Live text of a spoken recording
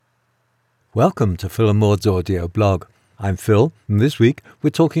Welcome to Phil and Maud's audio blog. I'm Phil, and this week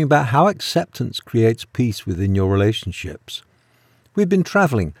we're talking about how acceptance creates peace within your relationships. We've been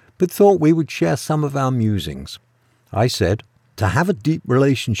travelling, but thought we would share some of our musings. I said, to have a deep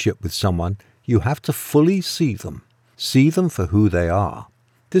relationship with someone, you have to fully see them for who they are.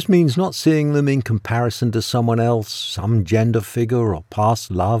 This means not seeing them in comparison to someone else, some gender figure or past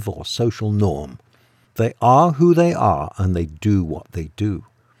love or social norm. They are who they are, and they do what they do.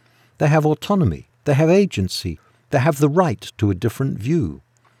 They have autonomy, they have agency, they have the right to a different view.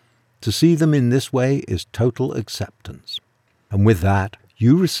 To see them in this way is total acceptance. And with that,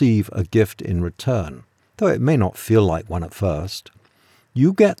 you receive a gift in return, though it may not feel like one at first.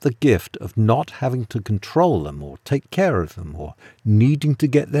 You get the gift of not having to control them or take care of them or needing to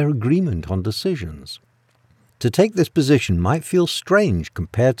get their agreement on decisions. To take this position might feel strange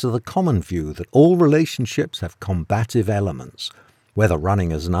compared to the common view that all relationships have combative elements, whether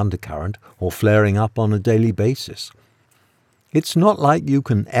running as an undercurrent or flaring up on a daily basis. It's not like you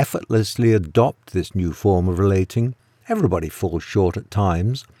can effortlessly adopt this new form of relating. Everybody falls short at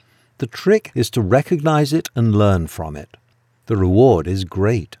times. The trick is to recognize it and learn from it. The reward is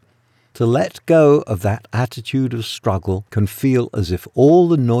great. To let go of that attitude of struggle can feel as if all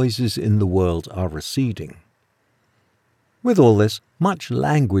the noises in the world are receding. With all this, much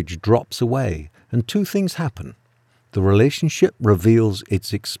language drops away, and two things happen. The relationship reveals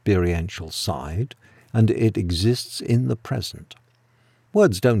its experiential side, and it exists in the present.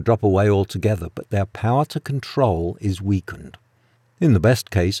 Words don't drop away altogether, but their power to control is weakened. In the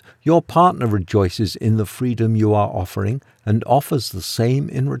best case, your partner rejoices in the freedom you are offering and offers the same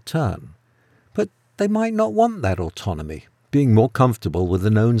in return. But they might not want that autonomy, being more comfortable with the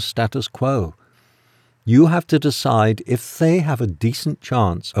known status quo. You have to decide if they have a decent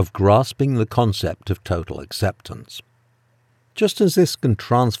chance of grasping the concept of total acceptance. Just as this can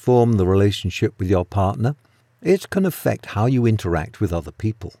transform the relationship with your partner, it can affect how you interact with other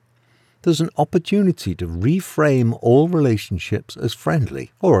people. There's an opportunity to reframe all relationships as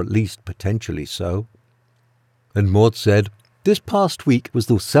friendly, or at least potentially so. And Maud said, this past week was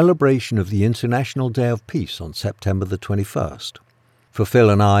the celebration of the International Day of Peace on September the 21st. For Phil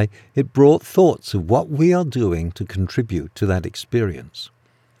and I, it brought thoughts of what we are doing to contribute to that experience.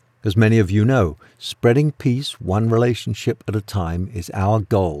 As many of you know, spreading peace one relationship at a time is our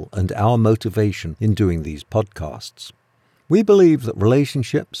goal and our motivation in doing these podcasts. We believe that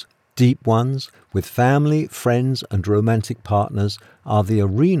relationships, deep ones, with family, friends, and romantic partners are the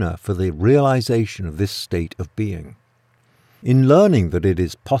arena for the realization of this state of being. In learning that it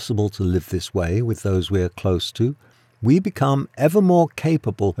is possible to live this way with those we are close to, we become ever more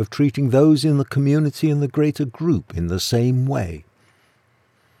capable of treating those in the community and the greater group in the same way.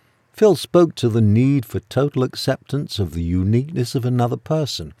 Phil spoke to the need for total acceptance of the uniqueness of another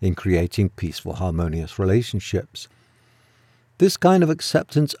person in creating peaceful, harmonious relationships. This kind of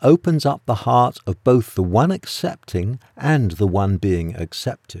acceptance opens up the heart of both the one accepting and the one being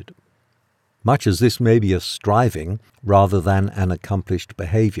accepted. Much as this may be a striving rather than an accomplished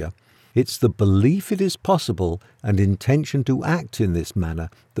behavior, it's the belief it is possible and intention to act in this manner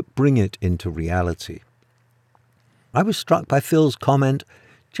that bring it into reality. I was struck by Phil's comment,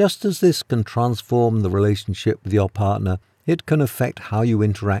 just as this can transform the relationship with your partner, it can affect how you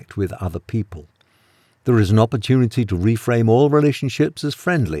interact with other people. There is an opportunity to reframe all relationships as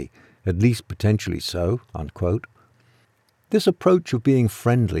friendly, at least potentially so, unquote. This approach of being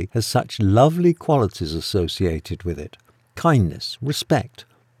friendly has such lovely qualities associated with it: kindness, respect,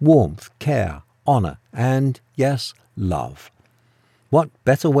 warmth, care, honor, and, yes, love. What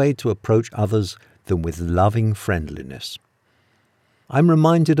better way to approach others than with loving friendliness? I'm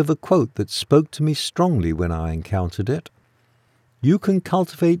reminded of a quote that spoke to me strongly when I encountered it. You can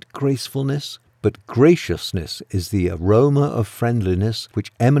cultivate gracefulness, but graciousness is the aroma of friendliness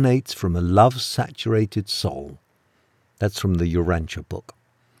which emanates from a love-saturated soul. That's from the Urantia book.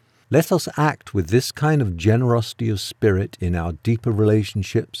 Let us act with this kind of generosity of spirit in our deeper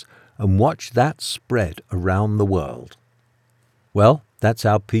relationships and watch that spread around the world. Well, that's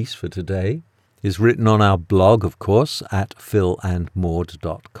our piece for today. It's written on our blog, of course, at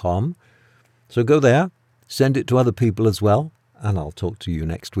philandmaud.com. So go there, send it to other people as well, and I'll talk to you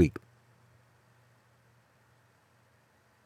next week.